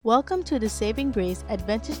Welcome to the Saving Grace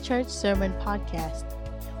Adventist Church Sermon Podcast.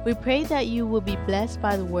 We pray that you will be blessed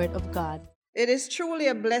by the Word of God. It is truly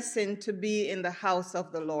a blessing to be in the house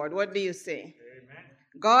of the Lord. What do you say? Amen.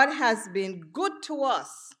 God has been good to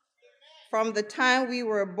us from the time we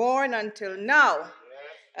were born until now.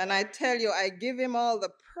 And I tell you, I give him all the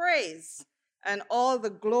praise and all the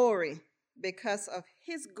glory because of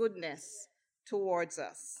his goodness towards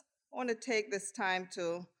us. I want to take this time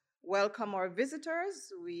to welcome our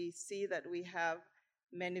visitors. We see that we have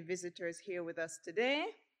many visitors here with us today.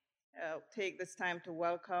 Take this time to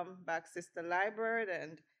welcome back Sister Libert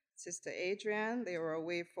and Sister Adrienne. They were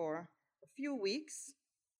away for a few weeks,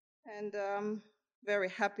 and very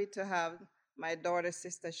happy to have my daughter,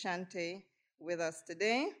 Sister Shante, with us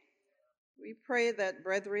today. We pray that,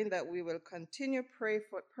 brethren, that we will continue pray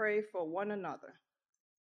for one another,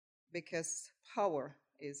 because power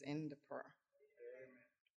is in the prayer.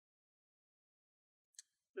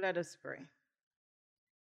 Let us pray.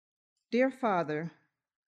 Dear Father,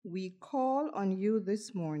 we call on you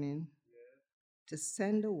this morning to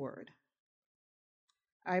send a word.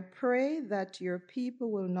 I pray that your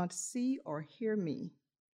people will not see or hear me,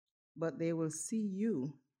 but they will see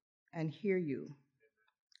you and hear you.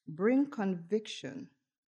 Bring conviction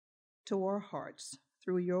to our hearts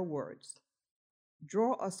through your words.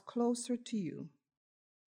 Draw us closer to you.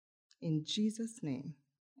 In Jesus' name,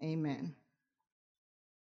 amen.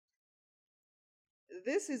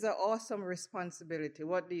 This is an awesome responsibility.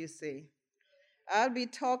 What do you say? I'll be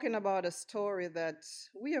talking about a story that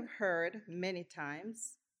we have heard many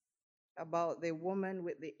times about the woman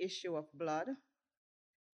with the issue of blood,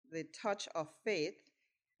 the touch of faith,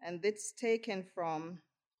 and it's taken from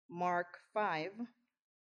Mark 5,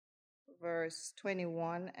 verse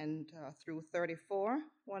 21 and through 34. I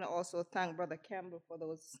want to also thank Brother Campbell for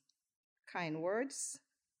those kind words.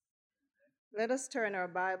 Let us turn our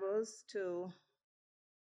Bibles to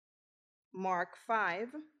Mark 5,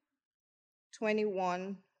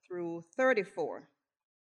 21 through 34.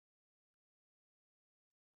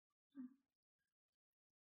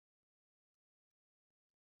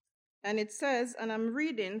 And it says, and I'm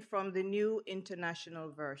reading from the New International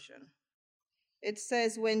Version. It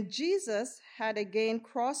says, when Jesus had again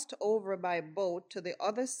crossed over by boat to the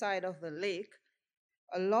other side of the lake,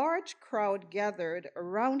 a large crowd gathered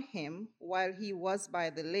around him while he was by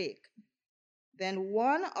the lake. Then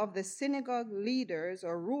one of the synagogue leaders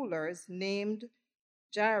or rulers named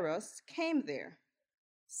Jairus came there.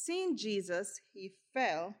 Seeing Jesus, he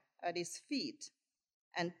fell at his feet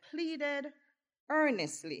and pleaded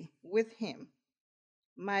earnestly with him,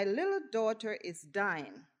 my little daughter is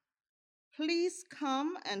dying. Please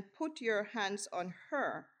come and put your hands on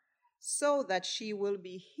her so that she will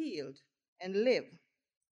be healed and live.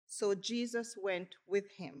 So Jesus went with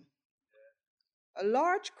him. A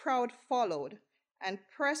large crowd followed and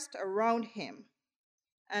pressed around him,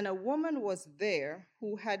 and a woman was there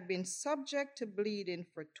who had been subject to bleeding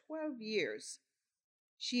for 12 years.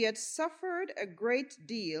 She had suffered a great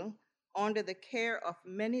deal under the care of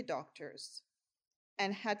many doctors,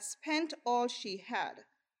 and had spent all she had.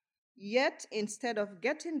 Yet instead of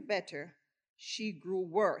getting better, she grew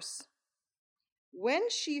worse. When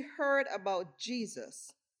she heard about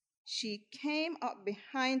Jesus, she came up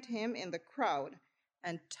behind him in the crowd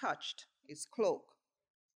and touched his cloak,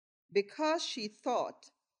 because she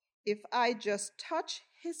thought, if I just touch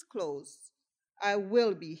his clothes, I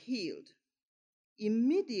will be healed.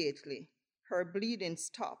 Immediately her bleeding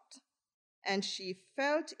stopped, and she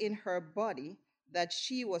felt in her body that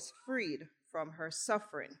she was freed from her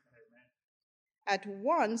suffering. At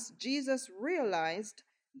once Jesus realized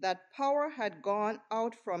that power had gone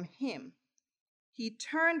out from him. He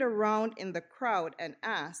turned around in the crowd and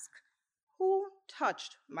asked, who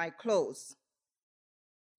touched my clothes?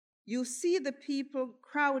 You see the people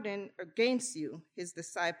crowding against you, his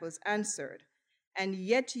disciples answered, and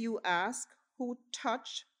yet you ask, who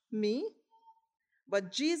touched me?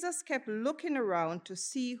 But Jesus kept looking around to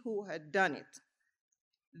see who had done it.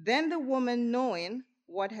 Then the woman, knowing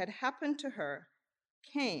what had happened to her,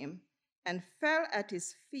 came and fell at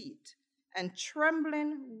his feet, and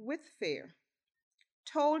trembling with fear,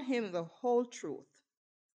 told him the whole truth.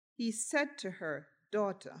 He said to her,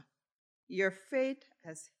 daughter, your faith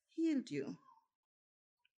has healed you.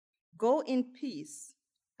 Go in peace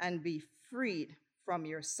and be freed from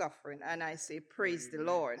your suffering. And I say, praise the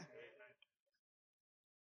Lord.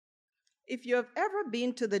 If you have ever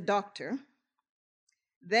been to the doctor,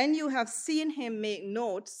 then you have seen him make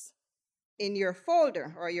notes in your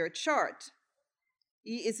folder or your chart.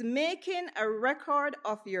 He is making a record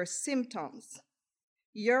of your symptoms,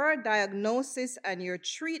 your diagnosis, and your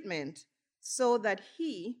treatment so that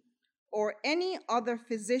he or any other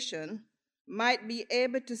physician might be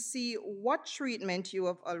able to see what treatment you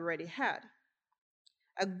have already had.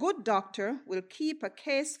 A good doctor will keep a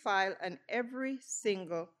case file on every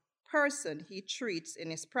single person he treats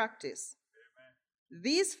in his practice.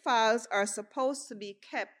 These files are supposed to be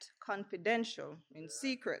kept confidential, in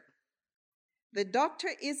secret. The doctor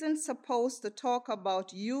isn't supposed to talk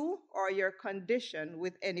about you or your condition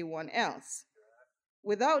with anyone else.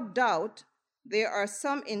 Without doubt, there are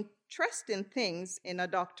some interesting things in a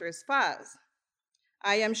doctor's files.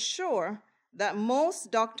 I am sure that most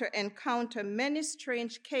doctors encounter many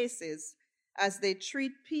strange cases as they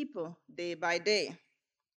treat people day by day.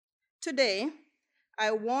 Today,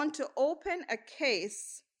 I want to open a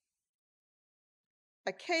case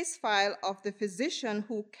file of the physician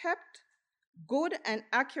who kept good and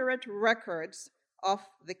accurate records of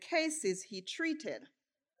the cases he treated.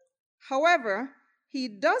 However, he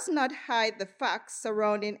does not hide the facts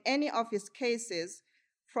surrounding any of his cases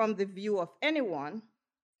from the view of anyone.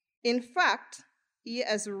 In fact, he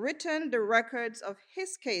has written the records of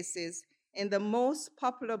his cases in the most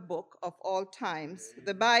popular book of all times,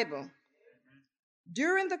 the Bible.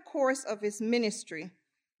 During the course of his ministry,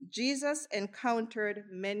 Jesus encountered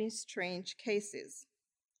many strange cases.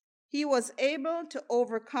 He was able to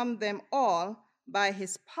overcome them all by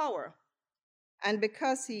his power and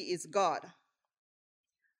because he is God.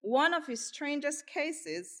 One of his strangest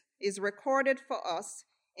cases is recorded for us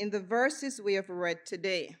in the verses we have read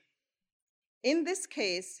today. In this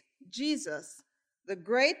case, Jesus, the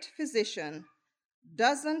great physician,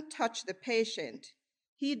 doesn't touch the patient.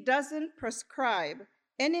 He doesn't prescribe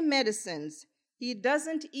any medicines. He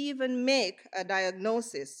doesn't even make a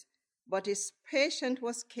diagnosis, but his patient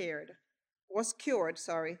was cured,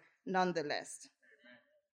 nonetheless.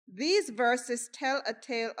 These verses tell a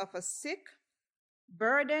tale of a sick,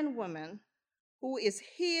 burdened woman who is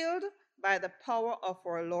healed by the power of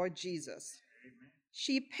our Lord Jesus.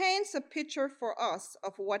 She paints a picture for us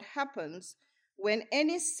of what happens when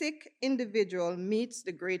any sick individual meets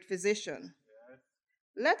the great physician.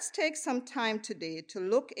 Let's take some time today to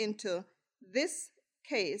look into this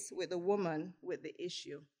case with the woman with the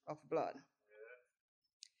issue of blood.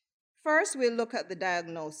 First, we'll look at the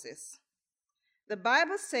diagnosis. The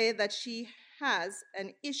Bible says that she has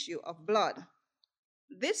an issue of blood.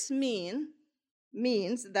 This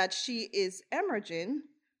means that she is hemorrhaging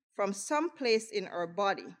from some place in her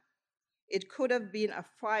body. It could have been a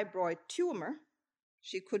fibroid tumor.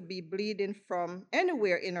 She could be bleeding from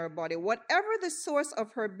anywhere in her body. Whatever the source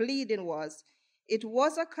of her bleeding was, it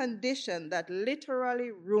was a condition that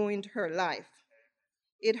literally ruined her life.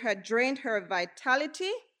 It had drained her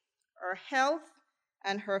vitality, her health,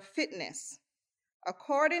 and her fitness.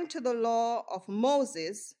 According to the law of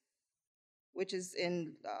Moses, which is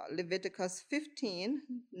in Leviticus 15,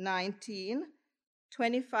 19,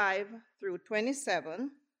 25 through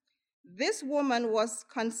 27, this woman was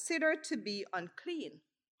considered to be unclean.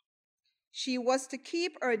 She was to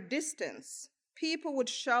keep her distance. People would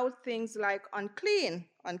shout things like, "Unclean,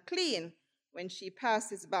 unclean," when she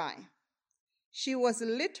passes by. She was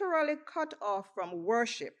literally cut off from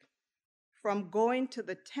worship, from going to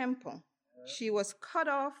the temple. She was cut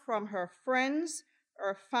off from her friends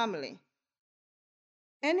or family.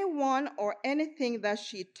 Anyone or anything that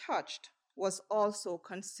she touched was also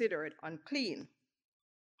considered unclean.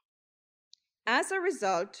 As a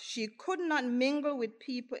result, she could not mingle with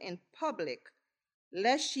people in public,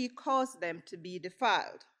 lest she cause them to be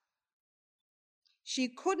defiled. She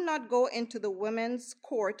could not go into the women's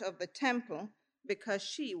court of the temple because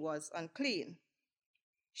she was unclean.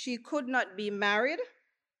 She could not be married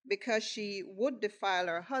because she would defile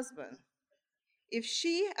her husband. If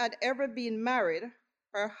she had ever been married,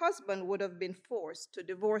 her husband would have been forced to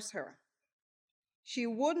divorce her. She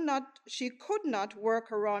could not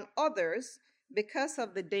work around others because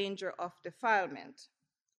of the danger of defilement.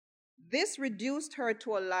 This reduced her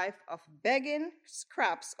to a life of begging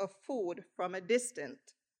scraps of food from a distance.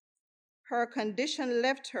 Her condition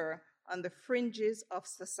left her on the fringes of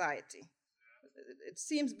society. It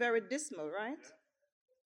seems very dismal, right?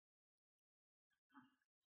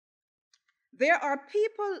 There are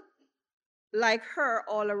people like her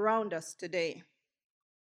all around us today.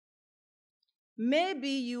 Maybe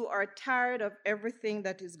you are tired of everything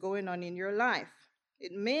that is going on in your life.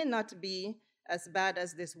 It may not be as bad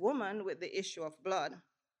as this woman with the issue of blood.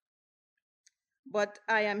 But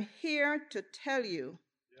I am here to tell you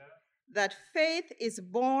that faith is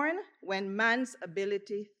born when man's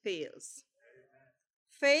ability fails.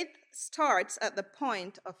 Faith starts at the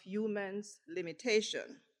point of human's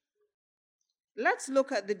limitation. Let's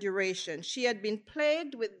look at the duration. She had been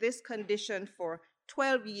plagued with this condition for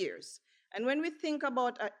 12 years. And when we think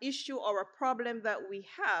about an issue or a problem that we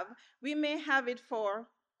have, we may have it for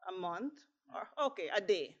a month or, a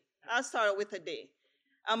day. I'll start with a day.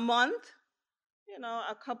 A month,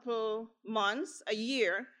 a couple months, a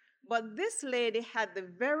year. But this lady had the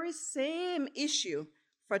very same issue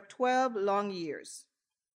for 12 long years.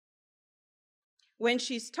 When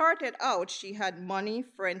she started out, she had money,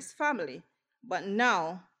 friends, family, but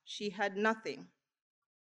now she had nothing.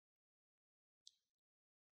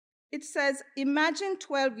 It says, imagine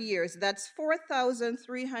 12 years, that's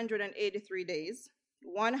 4,383 days,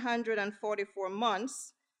 144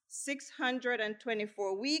 months,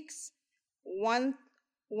 624 weeks,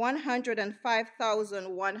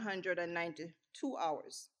 105,192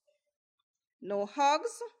 hours. No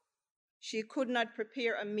hugs. She could not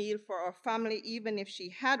prepare a meal for her family even if she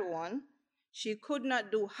had one. She could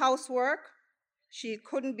not do housework. She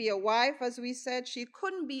couldn't be a wife, as we said. She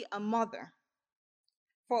couldn't be a mother.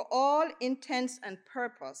 For all intents and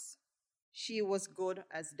purpose, she was good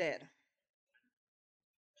as dead.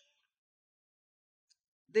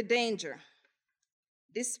 The danger.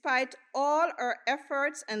 Despite all her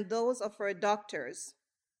efforts and those of her doctors,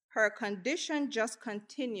 her condition just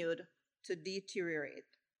continued to deteriorate.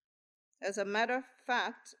 As a matter of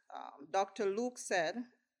fact, Dr. Luke said,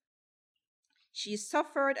 she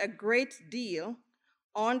suffered a great deal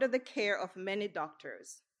under the care of many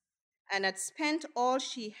doctors and had spent all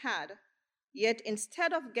she had, yet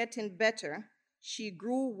instead of getting better, she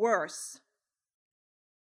grew worse.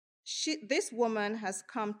 This woman has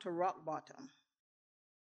come to rock bottom.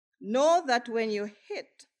 Know that when you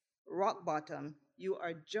hit rock bottom, you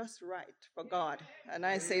are just right for God. And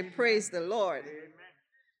I say, praise the Lord. Amen.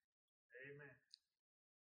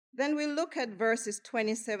 Then we look at verses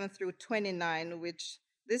 27 through 29, which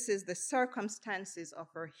this is the circumstances of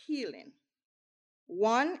her healing.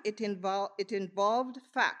 One, it involved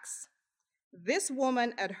facts. This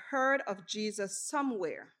woman had heard of Jesus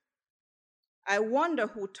somewhere. I wonder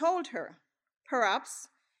who told her. Perhaps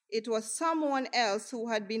it was someone else who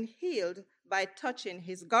had been healed by touching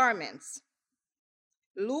his garments.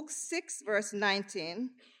 Luke 6, verse 19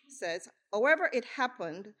 says, however it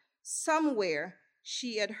happened, somewhere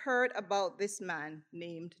she had heard about this man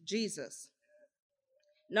named Jesus.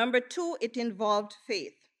 Number two, it involved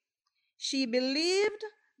faith. She believed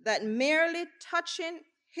that merely touching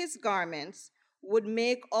his garments would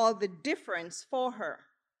make all the difference for her.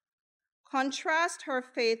 Contrast her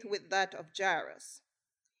faith with that of Jairus.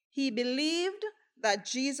 He believed that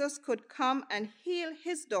Jesus could come and heal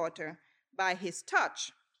his daughter by his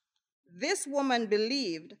touch. This woman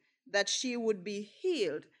believed that she would be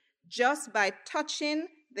healed just by touching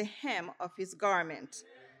the hem of his garment.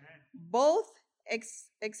 Amen. Both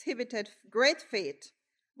exhibited great faith,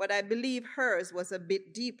 but I believe hers was a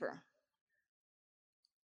bit deeper.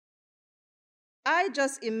 I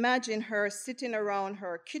just imagine her sitting around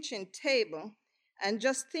her kitchen table and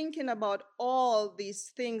just thinking about all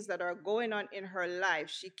these things that are going on in her life.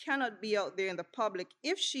 She cannot be out there in the public.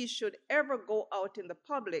 If she should ever go out in the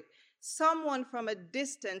public, someone from a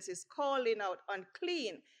distance is calling out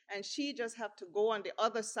unclean, and she just have to go on the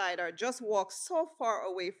other side or just walk so far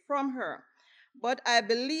away from her. But I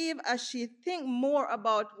believe as she think more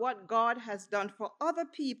about what God has done for other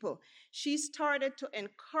people, she started to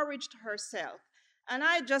encourage herself. And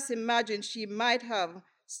I just imagine she might have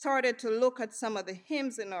started to look at some of the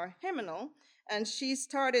hymns in our hymnal, and she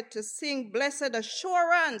started to sing, Blessed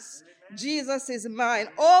Assurance, Jesus is mine.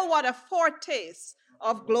 Oh, what a foretaste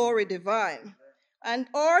of glory divine. And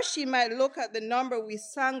or she might look at the number we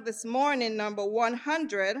sang this morning, number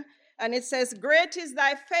 100, and it says, Great is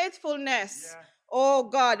thy faithfulness, O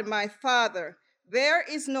God, my Father. There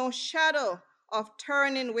is no shadow of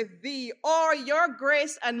turning with thee, or your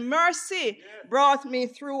grace and mercy brought me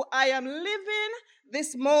through. I am living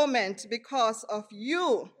this moment because of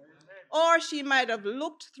you. Or she might have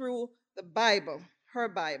looked through the Bible, her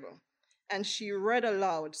Bible, and she read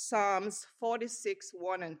aloud Psalms 46,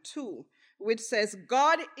 1 and 2, which says,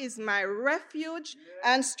 God is my refuge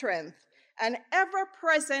and strength, an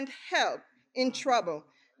ever-present help in trouble.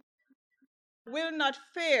 Will not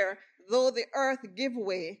fear though the earth give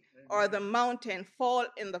way, or the mountain fall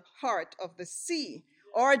in the heart of the sea.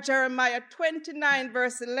 Or Jeremiah 29,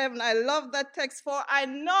 verse 11. I love that text. For I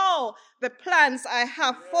know the plans I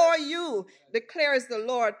have for you, declares the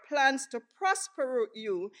Lord, plans to prosper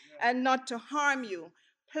you and not to harm you,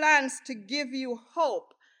 plans to give you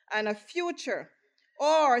hope and a future.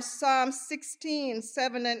 Or Psalm 16,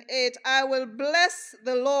 7 and 8. I will bless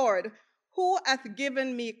the Lord, who hath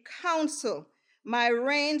given me counsel. My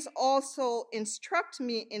reins also instruct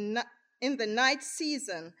me in the night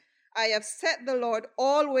season. I have set the Lord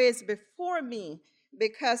always before me,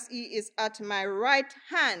 because he is at my right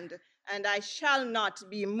hand, and I shall not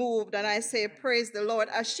be moved. And I say, praise the Lord.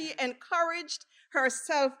 As she encouraged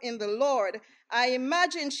herself in the Lord, I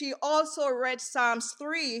imagine she also read Psalms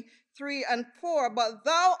 3 and 4. But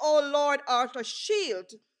thou, O Lord, art a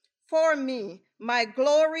shield for me, my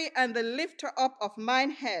glory and the lifter up of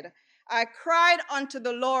mine head. I cried unto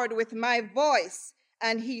the Lord with my voice,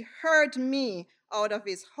 and he heard me out of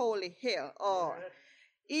his holy hill. Oh.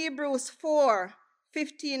 Hebrews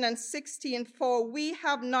 4:15 and 16, for we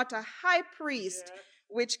have not a high priest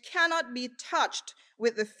which cannot be touched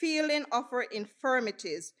with the feeling of our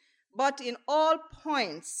infirmities, but in all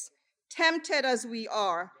points tempted as we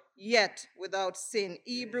are, yet without sin.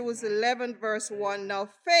 Hebrews 11 verse 1. Now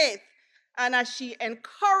faith, and as she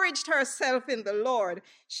encouraged herself in the Lord,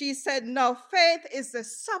 she said, now faith is the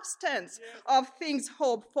substance of things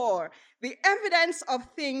hoped for, the evidence of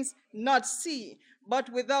things not seen. But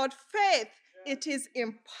without faith, it is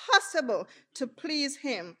impossible to please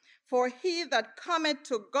him. For he that cometh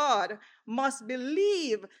to God must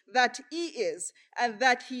believe that he is, and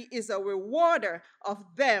that he is a rewarder of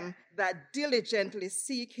them that diligently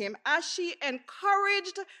seek him. As she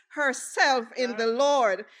encouraged herself in the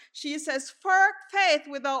Lord, she says, for faith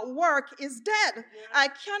without work is dead. I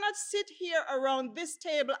cannot sit here around this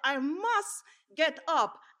table. I must get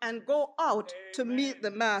up and go out to meet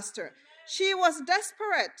the master. She was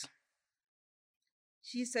desperate.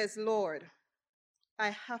 She says, Lord,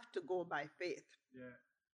 I have to go by faith.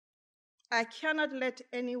 I cannot let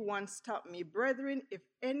anyone stop me. Brethren, if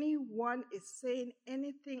anyone is saying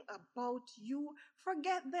anything about you,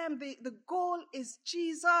 forget them. The goal is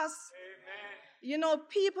Jesus. Amen. You know,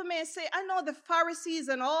 people may say, I know the Pharisees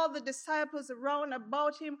and all the disciples around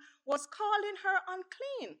about him was calling her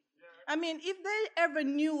unclean. I mean, if they ever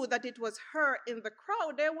knew that it was her in the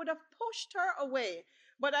crowd, they would have pushed her away.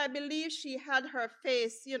 But I believe she had her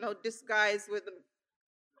face, disguised with the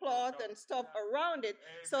cloth and stuff around it.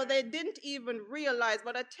 So they didn't even realize.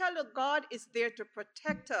 But I tell you, God is there to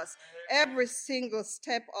protect us every single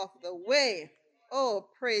step of the way. Oh,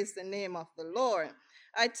 praise the name of the Lord.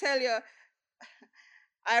 I tell you,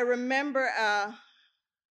 I remember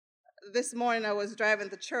this morning I was driving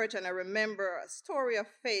to church, and I remember a story of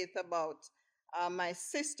faith about my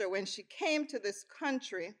sister. When she came to this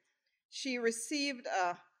country, she received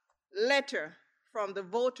a letter from the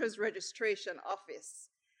voters registration office,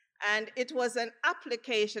 and it was an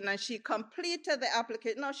application, and she completed the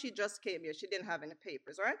application. No, she just came here. She didn't have any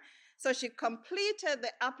papers, right? So she completed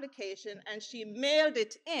the application and she mailed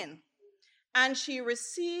it in. And she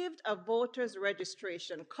received a voter's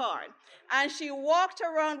registration card. And she walked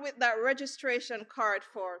around with that registration card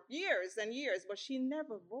for years and years, but she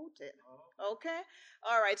never voted. Okay?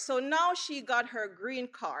 All right, so now she got her green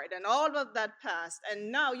card, and all of that passed.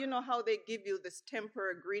 And now, you know how they give you this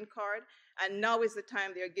temporary green card? And now is the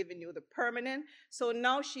time they're giving you the permanent. So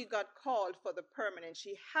now she got called for the permanent.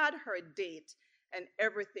 She had her date and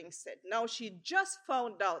everything set. Now she just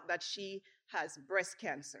found out that she has breast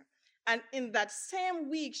cancer. And in that same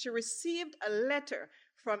week, she received a letter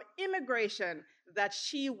from immigration that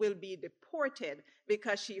she will be deported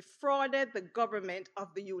because she frauded the government of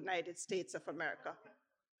the United States of America.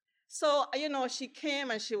 So, she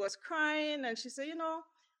came and she was crying, and she said,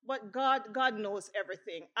 but God knows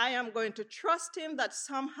everything. I am going to trust him that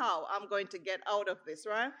somehow I'm going to get out of this,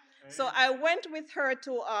 right? Amen. So I went with her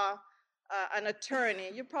to an attorney.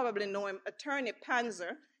 You probably know him, Attorney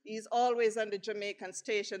Panzer. He's always on the Jamaican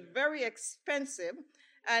station, very expensive.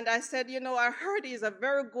 And I said, I heard he's a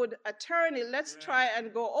very good attorney. Let's try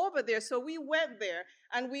and go over there. So we went there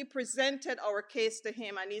and we presented our case to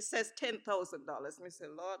him, and he says $10,000. I said,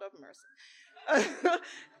 Lord of mercy.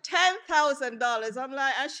 $10,000. I'm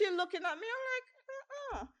like, and she looking at me,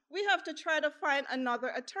 I'm like, we have to try to find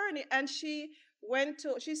another attorney. And she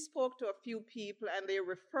spoke to a few people, and they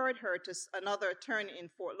referred her to another attorney in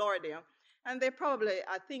Fort Lauderdale. And they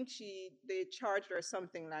they charged her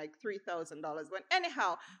something like $3,000. But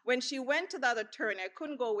anyhow, when she went to that attorney, I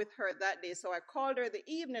couldn't go with her that day. So I called her the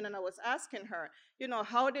evening, and I was asking her,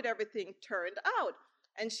 how did everything turn out?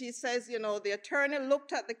 And she says, the attorney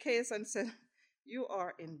looked at the case and said, you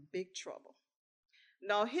are in big trouble.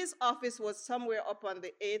 Now, his office was somewhere up on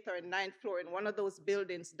the 8th or 9th floor in one of those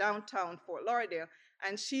buildings downtown Fort Lauderdale.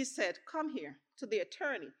 And she said, come here, to the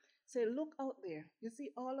attorney. Say, look out there. You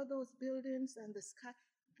see all of those buildings and the sky?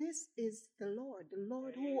 This is the Lord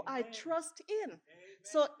who I trust in.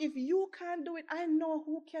 So if you can't do it, I know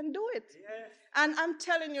who can do it. Yes. And I'm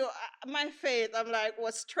telling you, my faith, I'm like,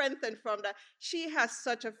 was strengthened from that. She has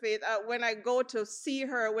such a faith. When I go to see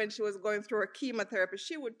her when she was going through her chemotherapy,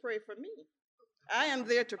 she would pray for me. I am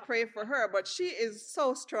there to pray for her, but she is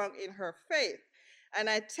so strong in her faith. And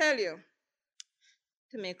I tell you,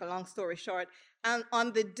 to make a long story short, and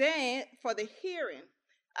on the day for the hearing,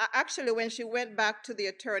 actually, when she went back to the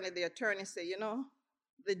attorney said, you know,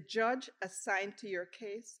 the judge assigned to your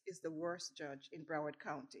case is the worst judge in Broward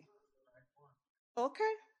County. Okay.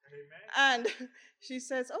 Amen. And she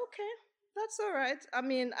says, okay, that's all right. I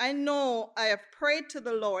mean, I know I have prayed to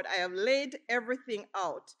the Lord. I have laid everything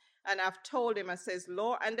out. And I've told him, I says,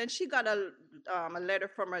 Lord, and then she got a letter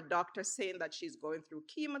from her doctor saying that she's going through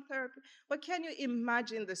chemotherapy. But can you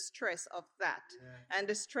imagine the stress of that? Yeah. And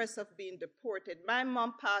the stress of being deported? My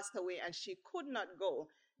mom passed away and she could not go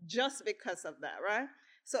just because of that, right?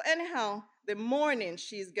 So anyhow, the morning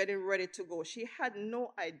she's getting ready to go, she had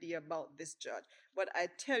no idea about this judge. But I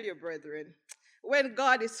tell you, brethren, when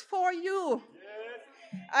God is for you,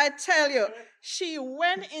 Yes. I tell you, she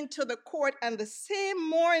went into the court, and the same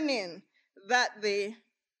morning that the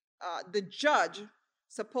judge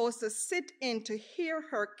supposed to sit in to hear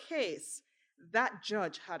her case, that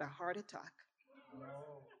judge had a heart attack.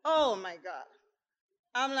 Oh my God.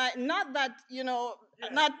 I'm like, not that,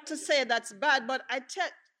 not to say that's bad, but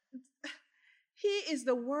he is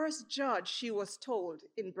the worst judge, she was told,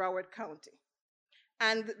 in Broward County.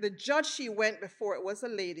 And the judge she went before, it was a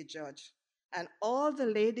lady judge. And all the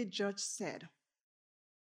lady judge said,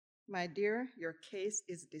 my dear, your case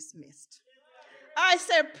is dismissed. I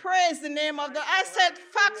said, praise the name of I said,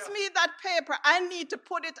 fax me that paper. I need to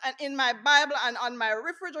put it in my Bible and on my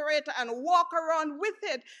refrigerator and walk around with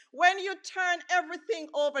it. When you turn everything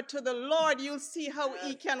over to the Lord, you'll see how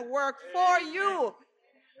he can work for you.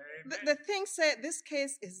 The thing said, this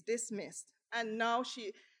case is dismissed. And now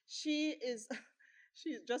she's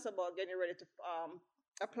just about getting ready to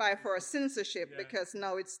apply for a citizenship because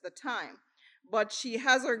now it's the time. But she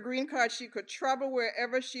has her green card. She could travel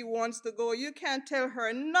wherever she wants to go. You can't tell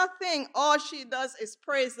her nothing. All she does is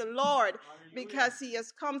praise the Lord because he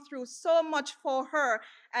has come through so much for her.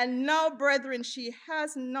 And now, brethren, she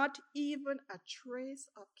has not even a trace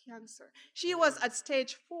of cancer. She was at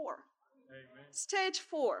stage 4. Amen. Stage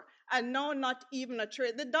 4. And now not even a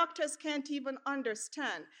trace. The doctors can't even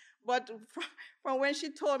understand. But from when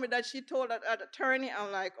she told me that she told an attorney,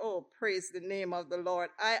 I'm like, oh, praise the name of the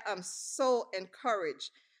Lord. I am so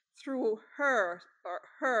encouraged through her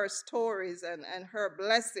stories and her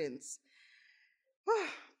blessings.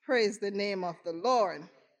 Praise the name of the Lord.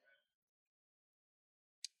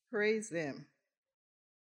 Praise him.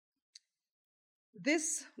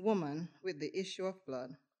 This woman with the issue of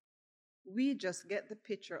blood, we just get the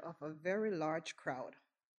picture of a very large crowd,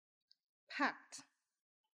 packed,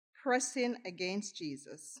 pressing against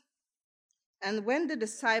Jesus. And when the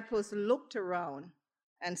disciples looked around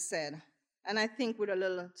and said, and I think with a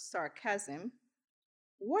little sarcasm,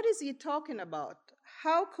 what is he talking about?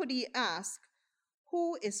 How could he ask,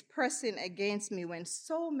 who is pressing against me, when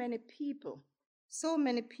so many people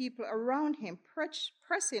around him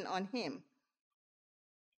pressing on him?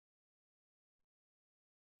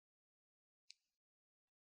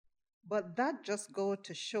 But that just goes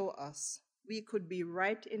to show us we could be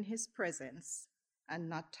right in his presence and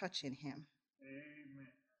not touching him. Amen.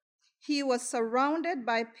 He was surrounded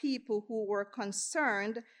by people who were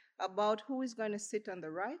concerned about who is going to sit on the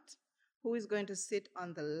right, who is going to sit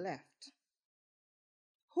on the left,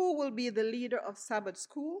 who will be the leader of Sabbath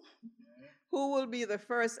school, who will be the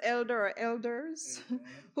first elder or elders,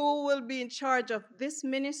 who will be in charge of this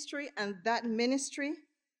ministry and that ministry.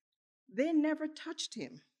 They never touched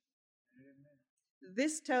him.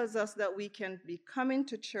 This tells us that we can be coming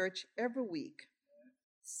to church every week,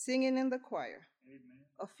 singing in the choir,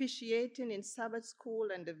 officiating in Sabbath school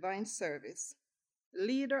and divine service,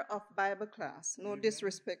 leader of Bible class, no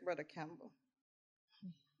disrespect, Brother Campbell,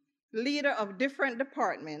 leader of different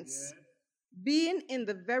departments, being in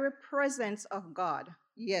the very presence of God,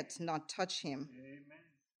 yet not touch him.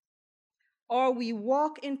 Or we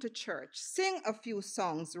walk into church, sing a few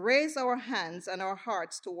songs, raise our hands and our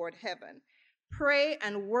hearts toward heaven, pray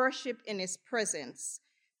and worship in his presence,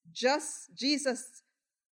 just Jesus,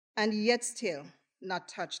 and yet still not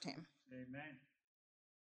touched him. Amen.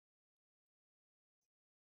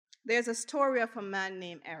 There's a story of a man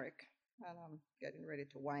named Eric, and I'm getting ready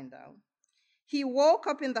to wind down. He woke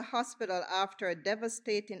up in the hospital after a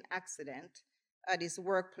devastating accident at his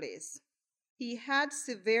workplace. He had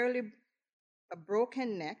severely a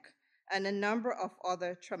broken neck and a number of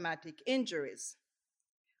other traumatic injuries.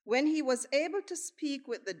 When he was able to speak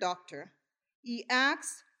with the doctor, he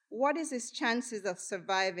asked what is his chances of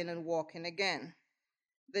surviving and walking again.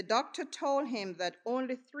 The doctor told him that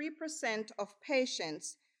only 3% of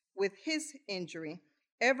patients with his injury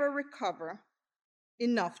ever recover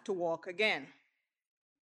enough to walk again.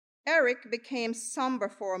 Eric became somber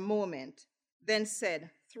for a moment, then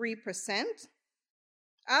said, 3%?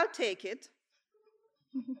 I'll take it.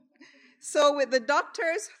 So with the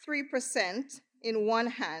doctor's 3% in one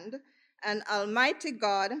hand and Almighty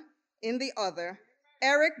God in the other,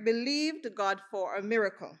 Eric believed God for a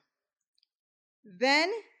miracle.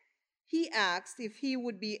 Then he asked if he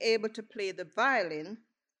would be able to play the violin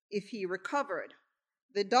if he recovered.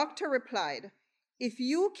 The doctor replied, if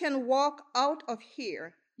you can walk out of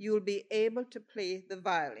here, you'll be able to play the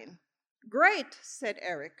violin. Great, said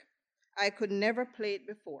Eric. I could never play it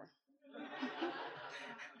before.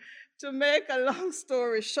 To make a long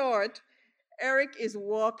story short, Eric is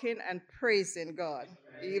walking and praising God,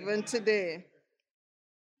 even today.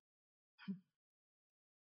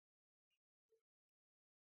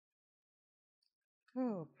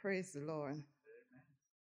 Oh, praise the Lord.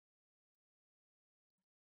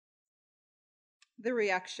 The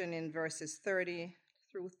reaction in verses 30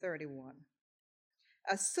 through 31.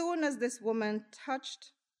 As soon as this woman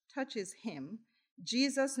touches him,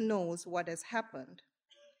 Jesus knows what has happened.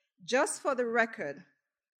 Just for the record,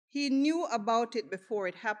 he knew about it before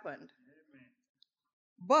it happened.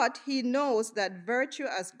 But he knows that virtue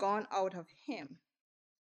has gone out of him.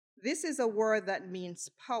 This is a word that means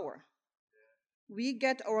power. We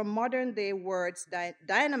get our modern day words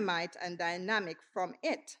dynamite and dynamic from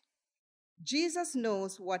it. Jesus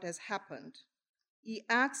knows what has happened. He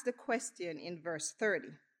asks the question in verse 30,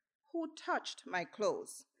 who touched my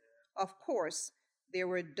clothes? Of course, there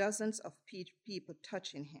were dozens of people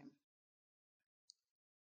touching him.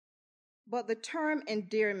 But the term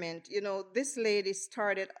endearment, this lady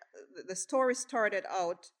the story started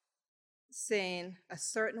out saying a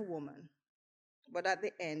certain woman, but at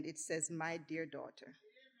the end it says, my dear daughter.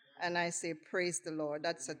 And I say, praise the Lord.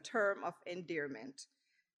 That's a term of endearment,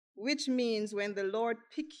 which means when the Lord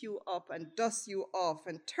pick you up and dust you off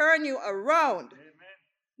and turn you around, amen,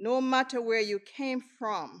 no matter where you came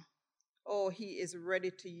from, oh, he is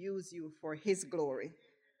ready to use you for his glory.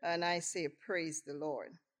 And I say, praise the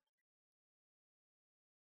Lord.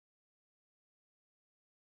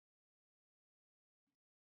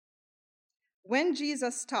 When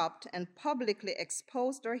Jesus stopped and publicly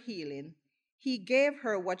exposed her healing, he gave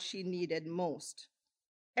her what she needed most.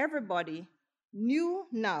 Everybody knew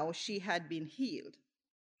now she had been healed.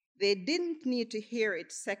 They didn't need to hear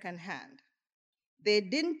it secondhand. They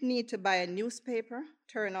didn't need to buy a newspaper,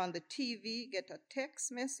 turn on the TV, get a text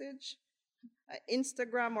message, an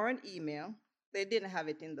Instagram, or an email. They didn't have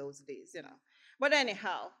it in those days, But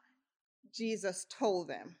anyhow, Jesus told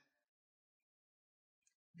them.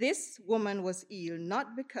 This woman was healed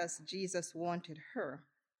not because Jesus wanted her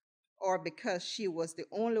or because she was the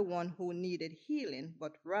only one who needed healing,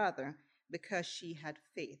 but rather because she had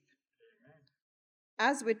faith. Amen.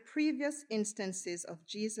 As with previous instances of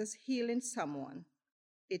Jesus healing someone,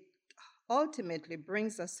 it ultimately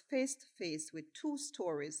brings us face to face with two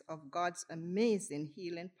stories of God's amazing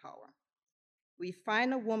healing power. We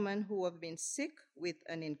find a woman who had been sick with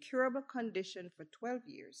an incurable condition for 12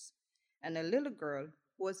 years and a little girl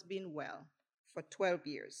who has been well for 12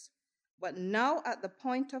 years. But now at the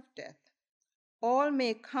point of death, all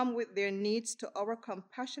may come with their needs to our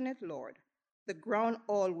compassionate Lord. The ground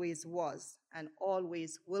always was and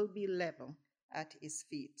always will be level at his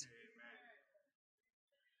feet.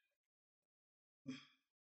 Amen.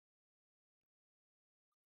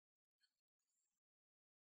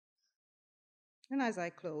 And as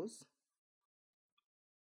I close,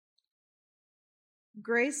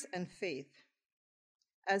 grace and faith.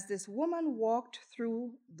 As this woman walked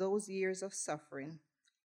through those years of suffering,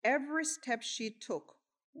 every step she took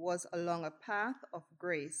was along a path of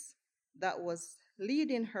grace that was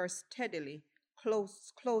leading her steadily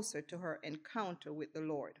closer to her encounter with the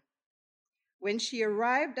Lord. When she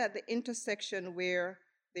arrived at the intersection where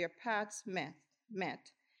their paths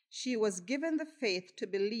met, she was given the faith to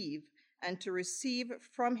believe and to receive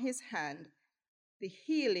from his hand the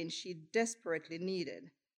healing she desperately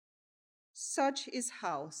needed. Such is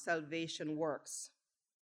how salvation works.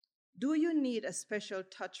 Do you need a special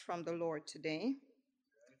touch from the Lord today?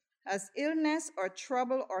 Has illness or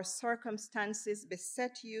trouble or circumstances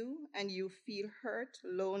beset you and you feel hurt,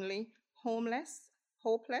 lonely, homeless,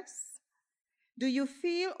 hopeless? Do you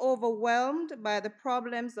feel overwhelmed by the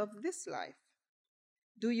problems of this life?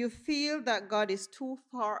 Do you feel that God is too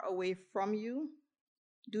far away from you?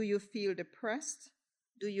 Do you feel depressed?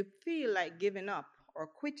 Do you feel like giving up or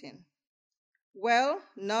quitting? Well,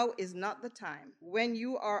 now is not the time. When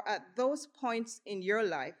you are at those points in your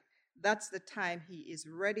life, that's the time He is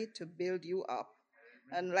ready to build you up.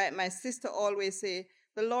 And like my sister always say,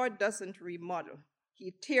 the Lord doesn't remodel.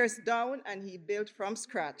 He tears down and He builds from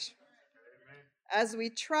scratch. As we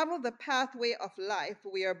travel the pathway of life,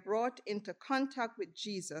 we are brought into contact with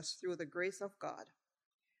Jesus through the grace of God.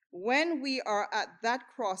 When we are at that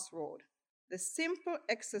crossroad, the simple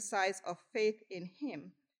exercise of faith in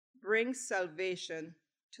Him brings salvation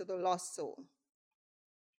to the lost soul.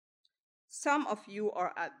 Some of you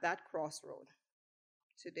are at that crossroad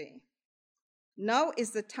today. Now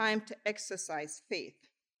is the time to exercise faith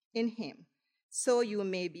in Him so you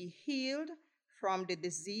may be healed from the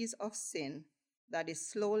disease of sin that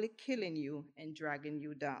is slowly killing you and dragging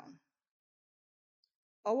you down.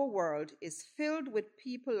 Our world is filled with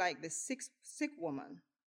people like the sick woman.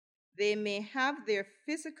 They may have their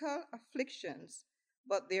physical afflictions,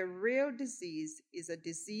 but their real disease is a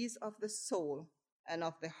disease of the soul and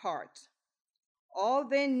of the heart. All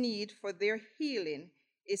they need for their healing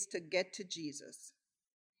is to get to Jesus.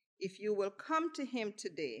 If you will come to Him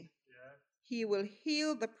today, He will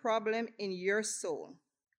heal the problem in your soul.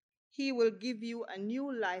 He will give you a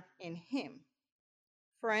new life in Him.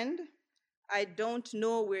 Friend, I don't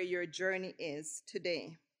know where your journey is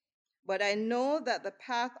today, but I know that the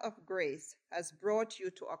path of grace has brought you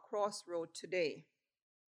to a crossroad today.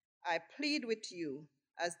 I plead with you,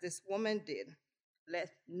 as this woman did, let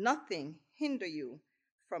nothing hinder you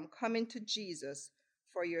from coming to Jesus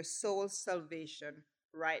for your soul's salvation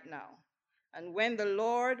right now. And when the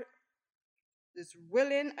Lord is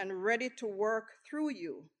willing and ready to work through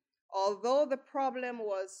you, although the problem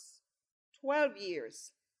was 12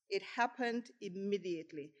 years, it happened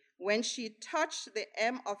immediately. When she touched the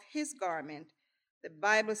hem of His garment, the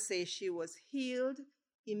Bible says she was healed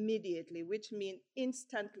immediately, which means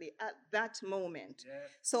instantly at that moment. Yes.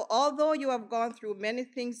 So although you have gone through many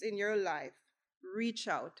things in your life, reach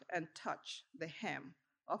out and touch the hem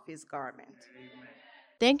of His garment. Amen.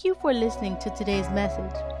 Thank you for listening to today's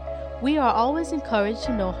message. We are always encouraged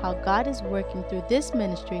to know how God is working through this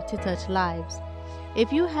ministry to touch lives.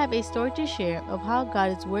 If you have a story to share of how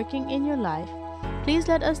God is working in your life, please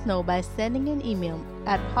let us know by sending an email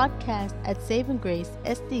at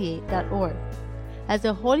podcast@savinggracesda.org. As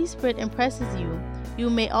the Holy Spirit impresses you, you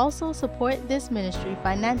may also support this ministry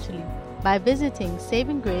financially by visiting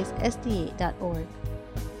savinggracesda.org.